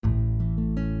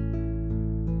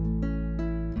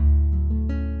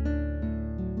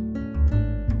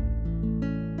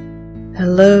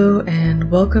Hello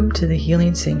and welcome to the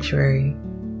Healing Sanctuary.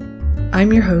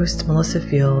 I'm your host, Melissa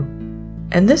Field,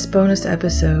 and this bonus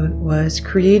episode was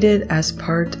created as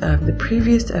part of the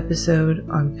previous episode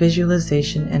on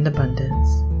visualization and abundance.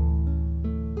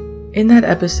 In that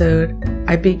episode,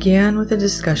 I began with a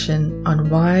discussion on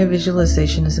why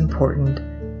visualization is important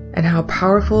and how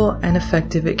powerful and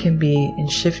effective it can be in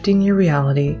shifting your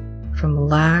reality from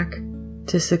lack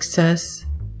to success,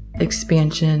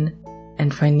 expansion,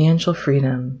 and financial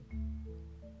freedom.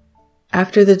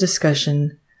 After the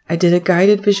discussion, I did a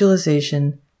guided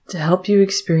visualization to help you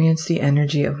experience the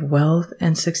energy of wealth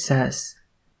and success.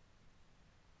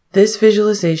 This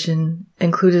visualization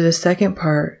included a second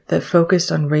part that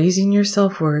focused on raising your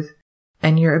self-worth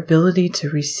and your ability to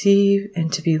receive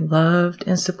and to be loved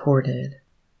and supported.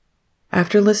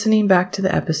 After listening back to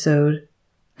the episode,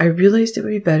 I realized it would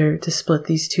be better to split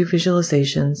these two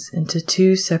visualizations into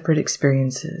two separate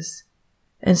experiences.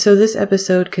 And so this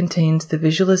episode contains the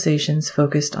visualizations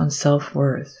focused on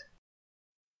self-worth.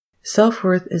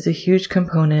 Self-worth is a huge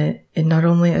component in not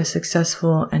only a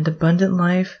successful and abundant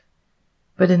life,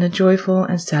 but in a joyful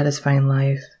and satisfying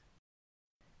life.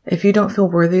 If you don't feel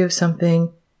worthy of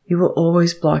something, you will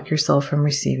always block yourself from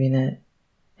receiving it.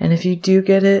 And if you do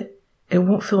get it, it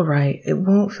won't feel right. It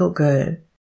won't feel good.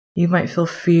 You might feel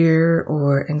fear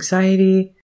or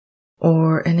anxiety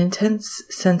or an intense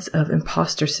sense of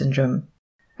imposter syndrome,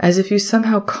 as if you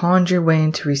somehow conned your way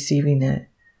into receiving it,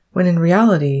 when in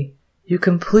reality, you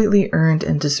completely earned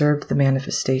and deserved the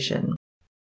manifestation.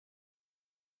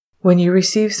 When you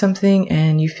receive something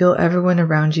and you feel everyone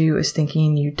around you is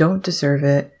thinking you don't deserve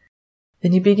it,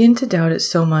 then you begin to doubt it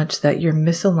so much that your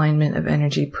misalignment of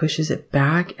energy pushes it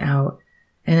back out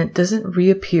and it doesn't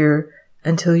reappear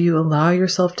until you allow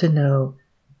yourself to know,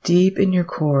 deep in your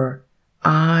core,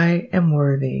 I am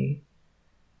worthy.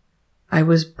 I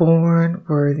was born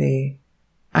worthy.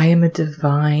 I am a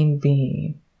divine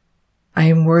being. I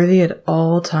am worthy at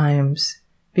all times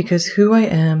because who I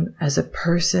am as a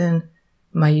person,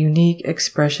 my unique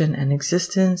expression and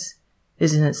existence,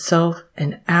 is in itself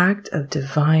an act of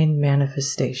divine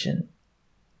manifestation.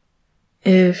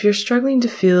 If you're struggling to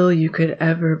feel you could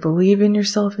ever believe in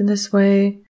yourself in this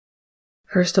way,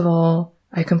 first of all,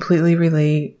 I completely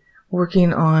relate.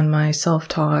 Working on my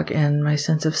self-talk and my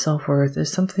sense of self-worth is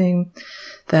something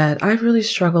that I've really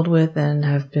struggled with and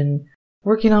have been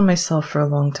working on myself for a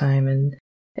long time. And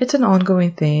it's an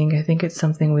ongoing thing. I think it's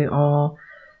something we all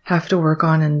have to work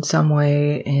on in some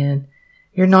way. And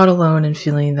you're not alone in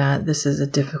feeling that this is a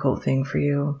difficult thing for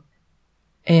you.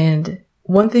 And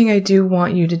one thing I do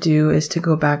want you to do is to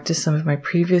go back to some of my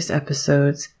previous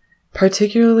episodes,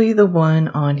 particularly the one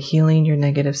on healing your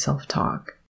negative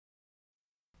self-talk.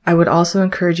 I would also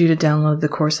encourage you to download the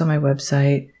course on my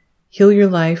website, Heal Your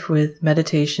Life with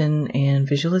Meditation and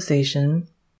Visualization.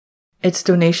 It's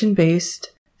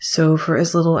donation-based, so for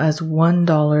as little as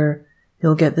 $1,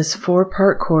 you'll get this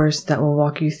 4-part course that will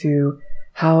walk you through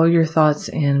how your thoughts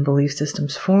and belief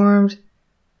systems formed,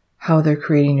 how they're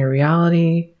creating your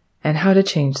reality, and how to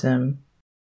change them.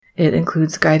 It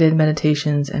includes guided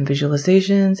meditations and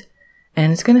visualizations,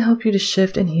 and it's going to help you to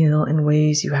shift and heal in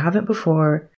ways you haven't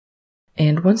before.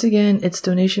 And once again, it's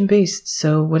donation-based,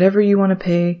 so whatever you want to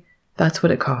pay, that's what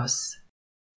it costs.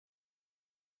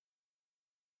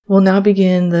 We'll now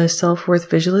begin the self-worth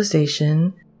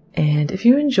visualization, and if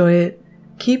you enjoy it,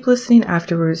 keep listening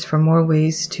afterwards for more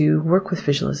ways to work with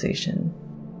visualization.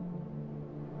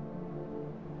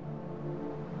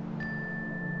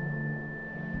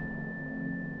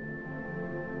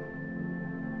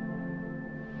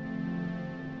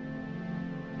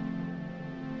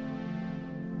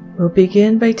 We'll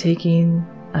begin by taking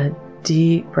a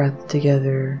deep breath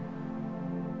together,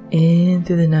 in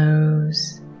through the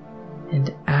nose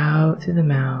and out through the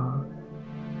mouth.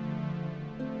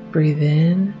 Breathe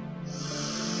in,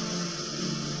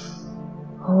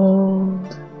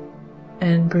 hold,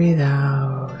 and breathe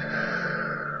out.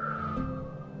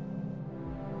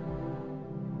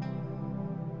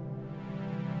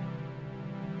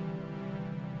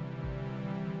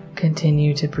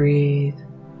 Continue to breathe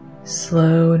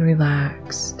slow and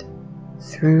relaxed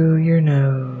through your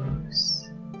nose.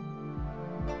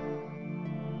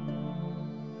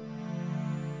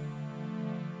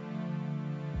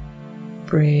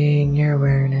 Bring your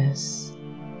awareness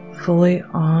fully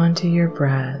onto your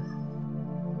breath.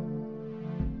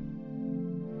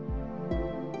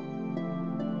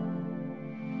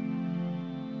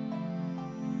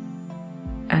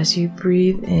 As you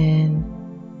breathe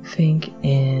in, think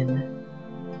in.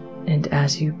 And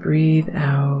as you breathe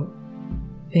out,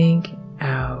 think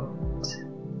out.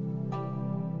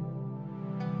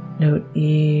 Note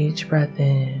each breath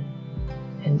in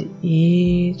and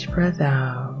each breath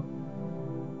out.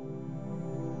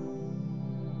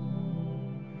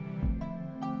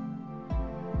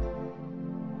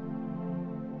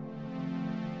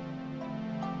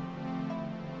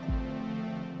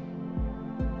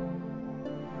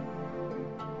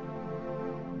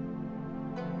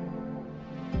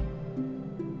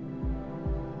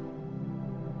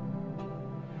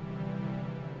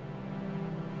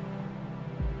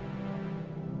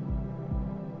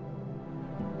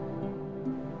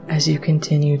 As you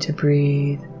continue to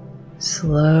breathe,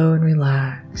 slow and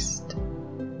relaxed,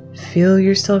 feel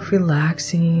yourself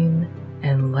relaxing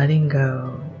and letting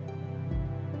go.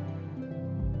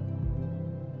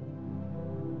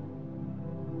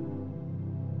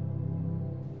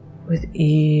 With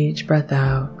each breath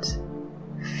out,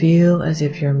 feel as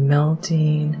if you're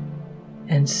melting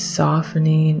and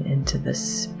softening into the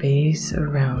space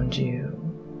around you.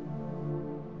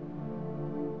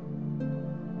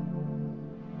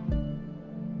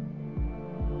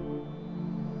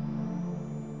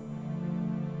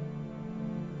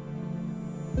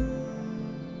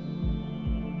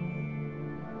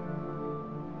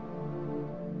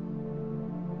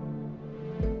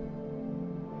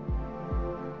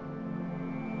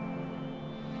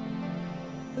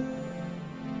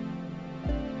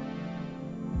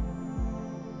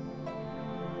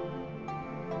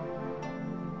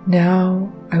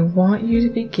 Now, I want you to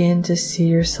begin to see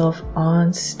yourself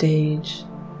on stage,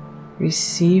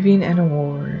 receiving an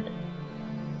award.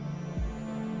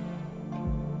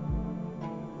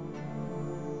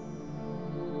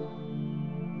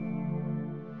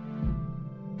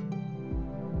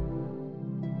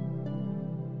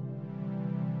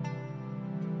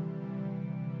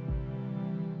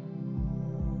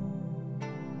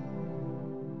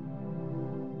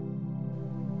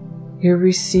 You're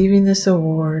receiving this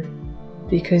award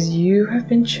because you have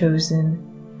been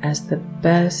chosen as the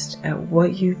best at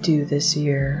what you do this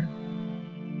year.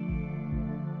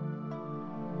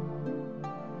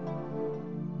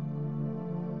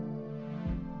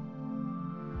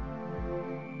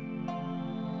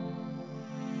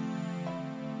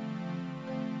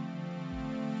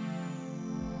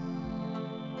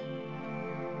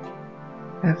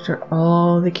 After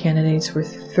all the candidates were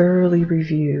thoroughly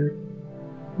reviewed,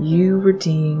 you were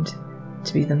deemed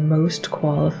to be the most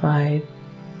qualified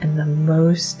and the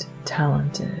most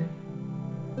talented.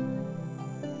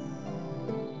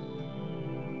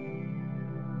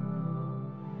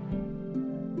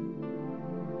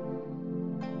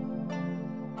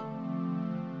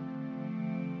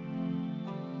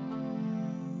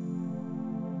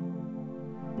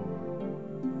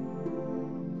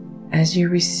 As you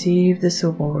receive this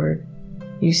award,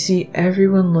 you see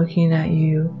everyone looking at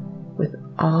you with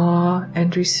awe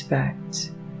and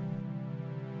respect.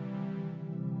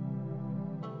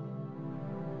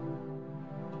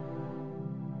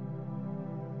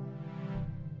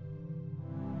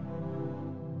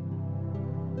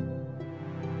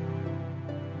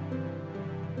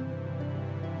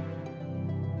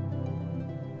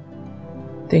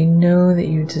 They know that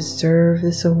you deserve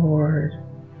this award.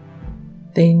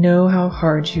 They know how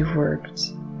hard you've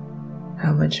worked,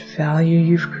 how much value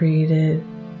you've created,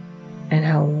 and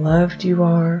how loved you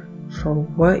are for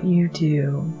what you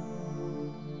do.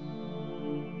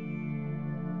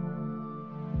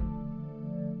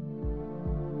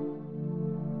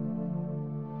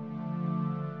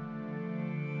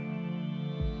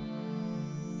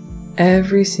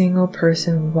 Every single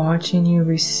person watching you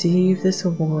receive this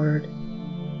award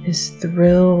is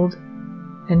thrilled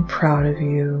and proud of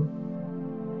you.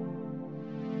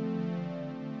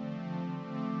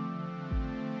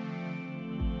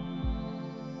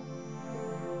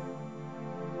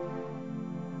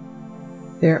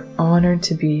 They're honored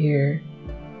to be here,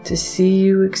 to see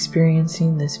you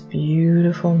experiencing this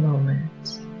beautiful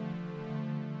moment.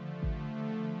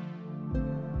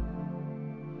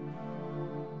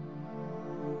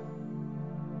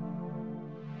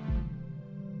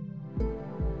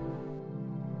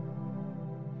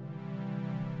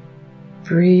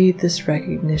 Breathe this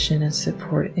recognition and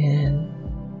support in.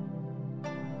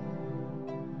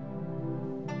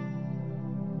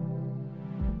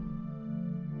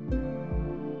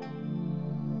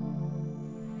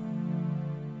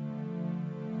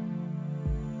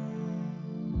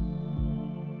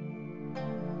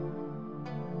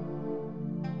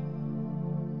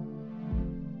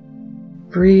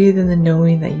 Breathe in the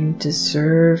knowing that you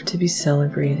deserve to be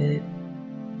celebrated,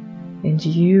 and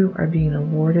you are being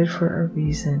awarded for a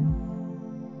reason.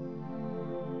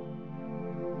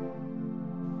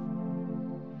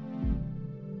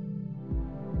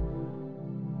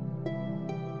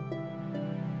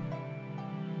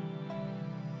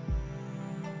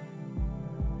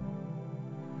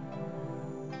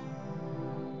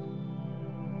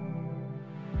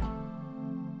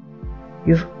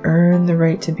 You've earned the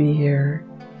right to be here,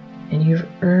 and you've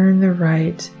earned the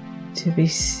right to be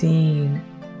seen,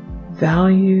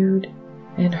 valued,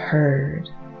 and heard.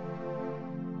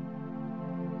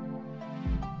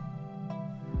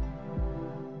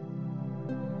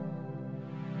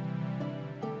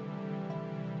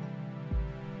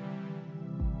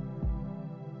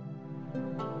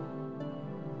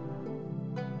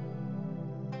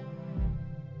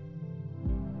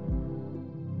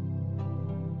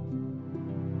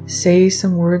 Say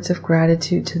some words of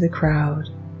gratitude to the crowd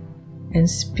and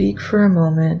speak for a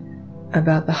moment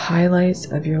about the highlights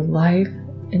of your life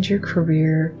and your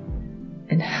career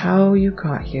and how you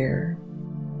got here.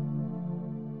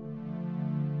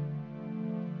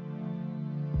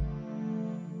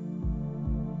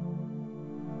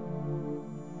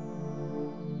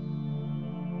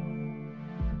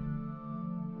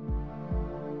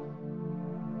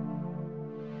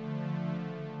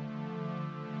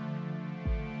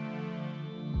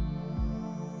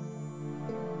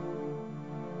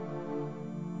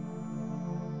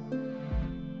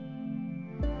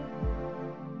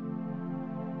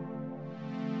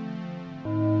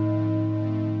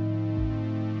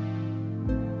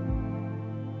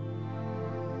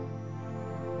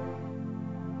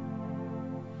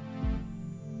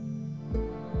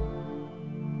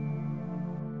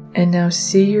 And now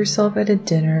see yourself at a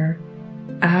dinner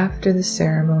after the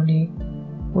ceremony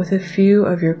with a few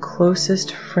of your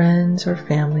closest friends or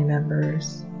family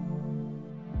members.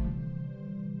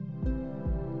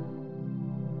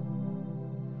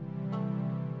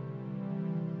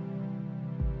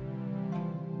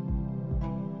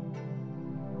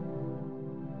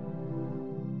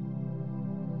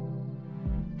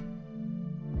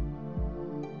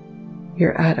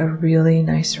 You're at a really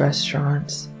nice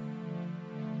restaurant.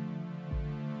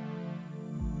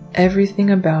 Everything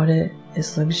about it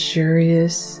is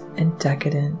luxurious and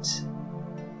decadent.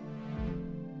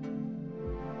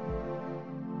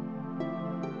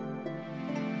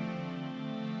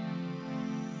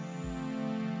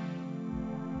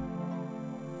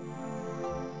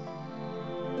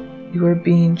 You are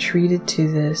being treated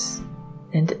to this,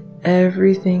 and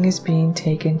everything is being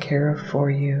taken care of for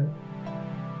you.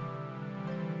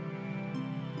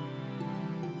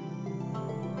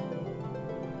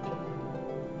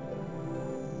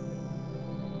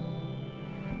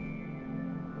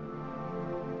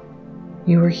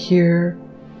 You are here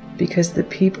because the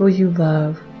people you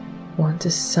love want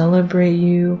to celebrate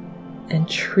you and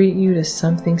treat you to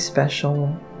something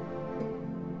special.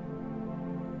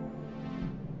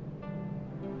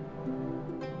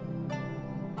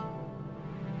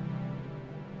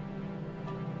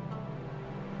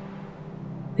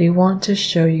 They want to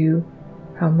show you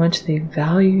how much they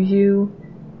value you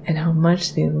and how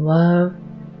much they love,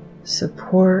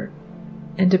 support,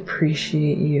 and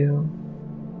appreciate you.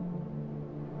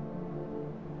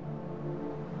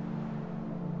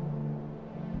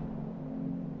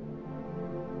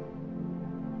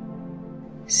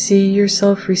 See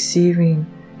yourself receiving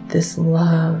this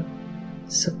love,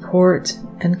 support,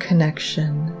 and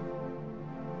connection.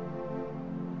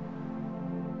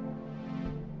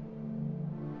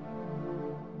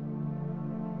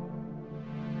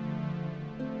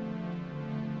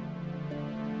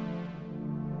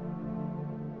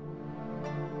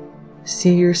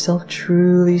 See yourself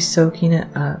truly soaking it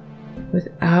up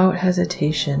without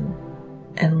hesitation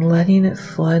and letting it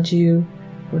flood you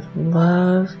with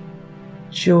love,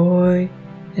 joy,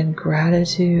 and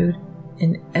gratitude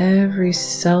in every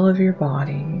cell of your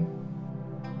body.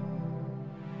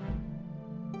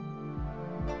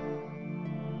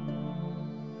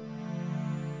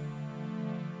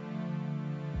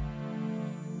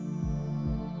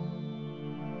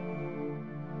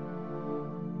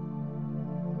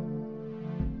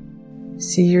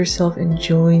 See yourself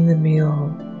enjoying the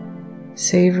meal,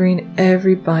 savoring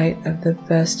every bite of the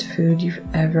best food you've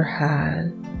ever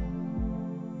had.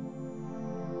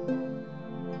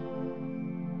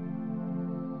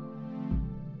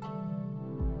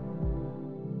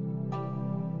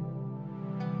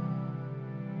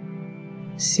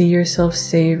 See yourself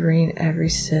savoring every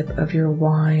sip of your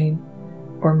wine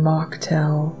or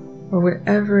mocktail or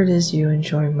whatever it is you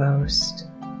enjoy most.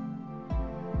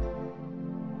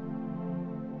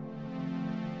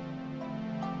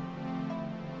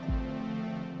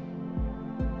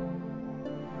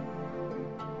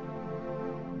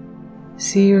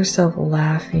 See yourself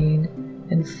laughing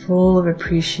and full of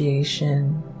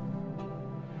appreciation.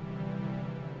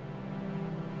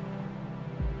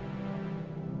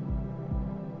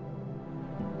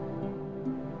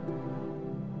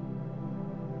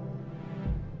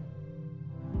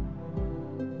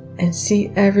 and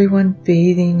see everyone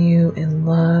bathing you in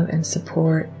love and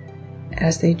support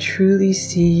as they truly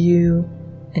see you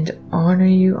and honor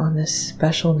you on this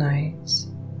special night.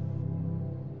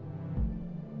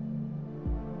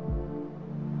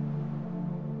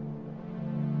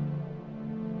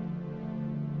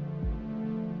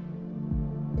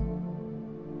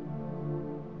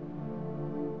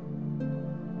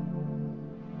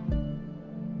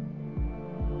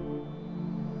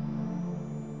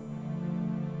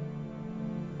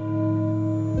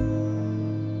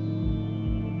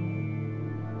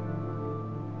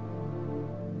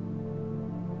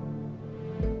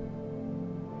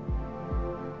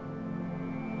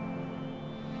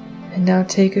 And now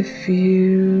take a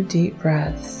few deep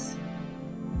breaths.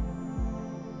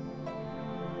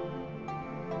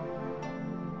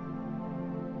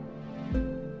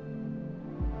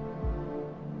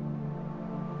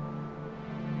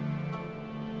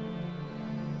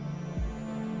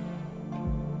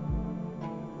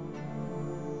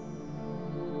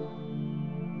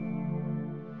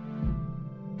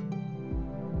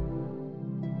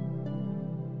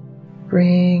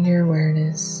 Bring your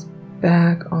awareness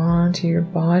back onto your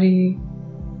body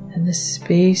and the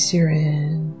space you're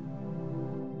in.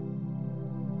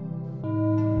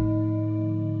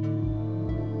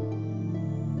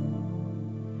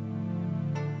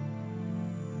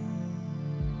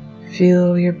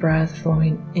 Feel your breath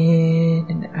flowing in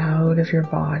and out of your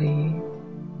body.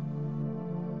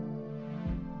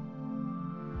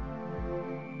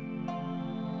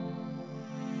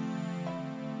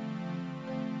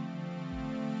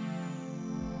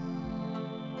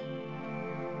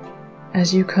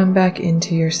 As you come back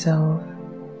into yourself,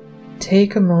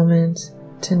 take a moment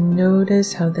to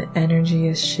notice how the energy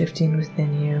is shifting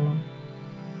within you.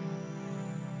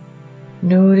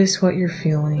 Notice what you're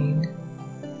feeling.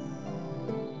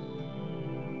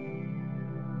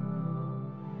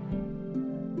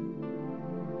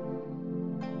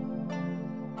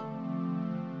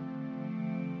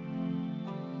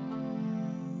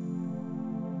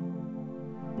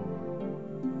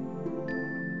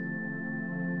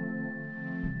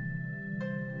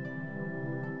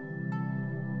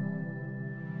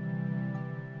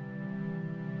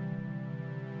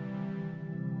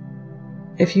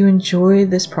 If you enjoyed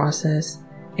this process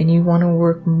and you want to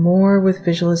work more with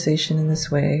visualization in this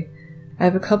way, I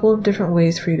have a couple of different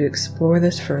ways for you to explore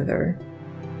this further.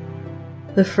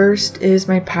 The first is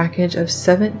my package of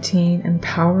 17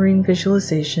 empowering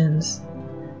visualizations.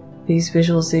 These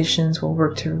visualizations will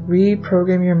work to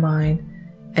reprogram your mind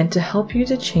and to help you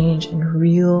to change in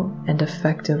real and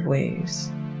effective ways.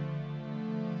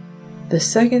 The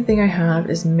second thing I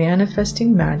have is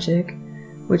Manifesting Magic,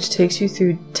 which takes you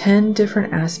through 10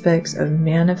 different aspects of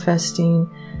manifesting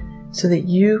so that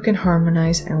you can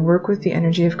harmonize and work with the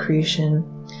energy of creation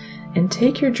and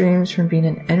take your dreams from being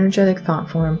an energetic thought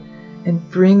form and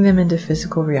bring them into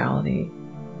physical reality.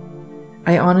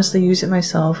 I honestly use it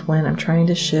myself when I'm trying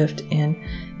to shift and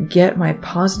get my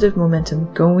positive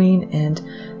momentum going and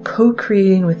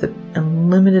co-creating with the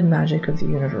unlimited magic of the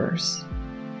universe.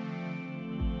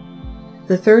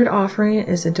 The third offering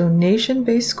is a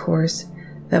donation-based course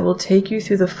that will take you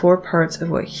through the 4 parts of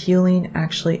what healing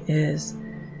actually is.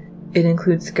 It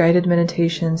includes guided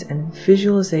meditations and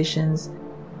visualizations.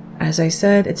 As I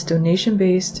said, it's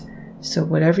donation-based, so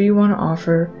whatever you want to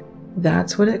offer,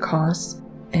 that's what it costs,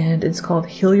 and it's called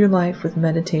Heal Your Life with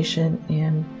Meditation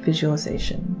and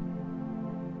Visualization.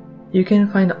 You can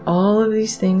find all of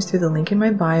these things through the link in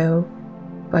my bio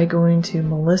by going to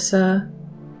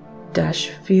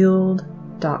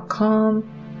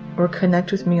melissa-field.com or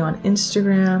connect with me on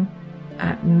Instagram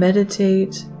at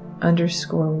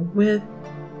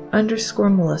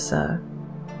meditate_with_Melissa.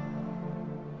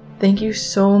 Thank you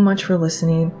so much for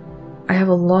listening. I have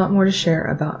a lot more to share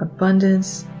about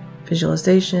abundance,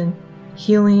 visualization,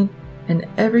 healing, and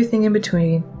everything in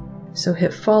between. So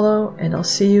hit follow and I'll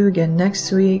see you again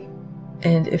next week.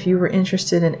 And if you were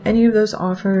interested in any of those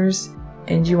offers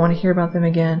and you want to hear about them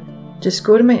again, just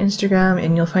go to my Instagram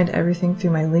and you'll find everything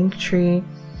through my link tree.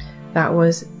 That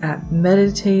was at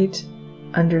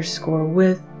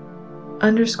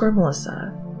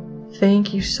meditate_with_Melissa.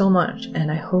 Thank you so much, and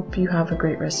I hope you have a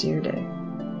great rest of your day.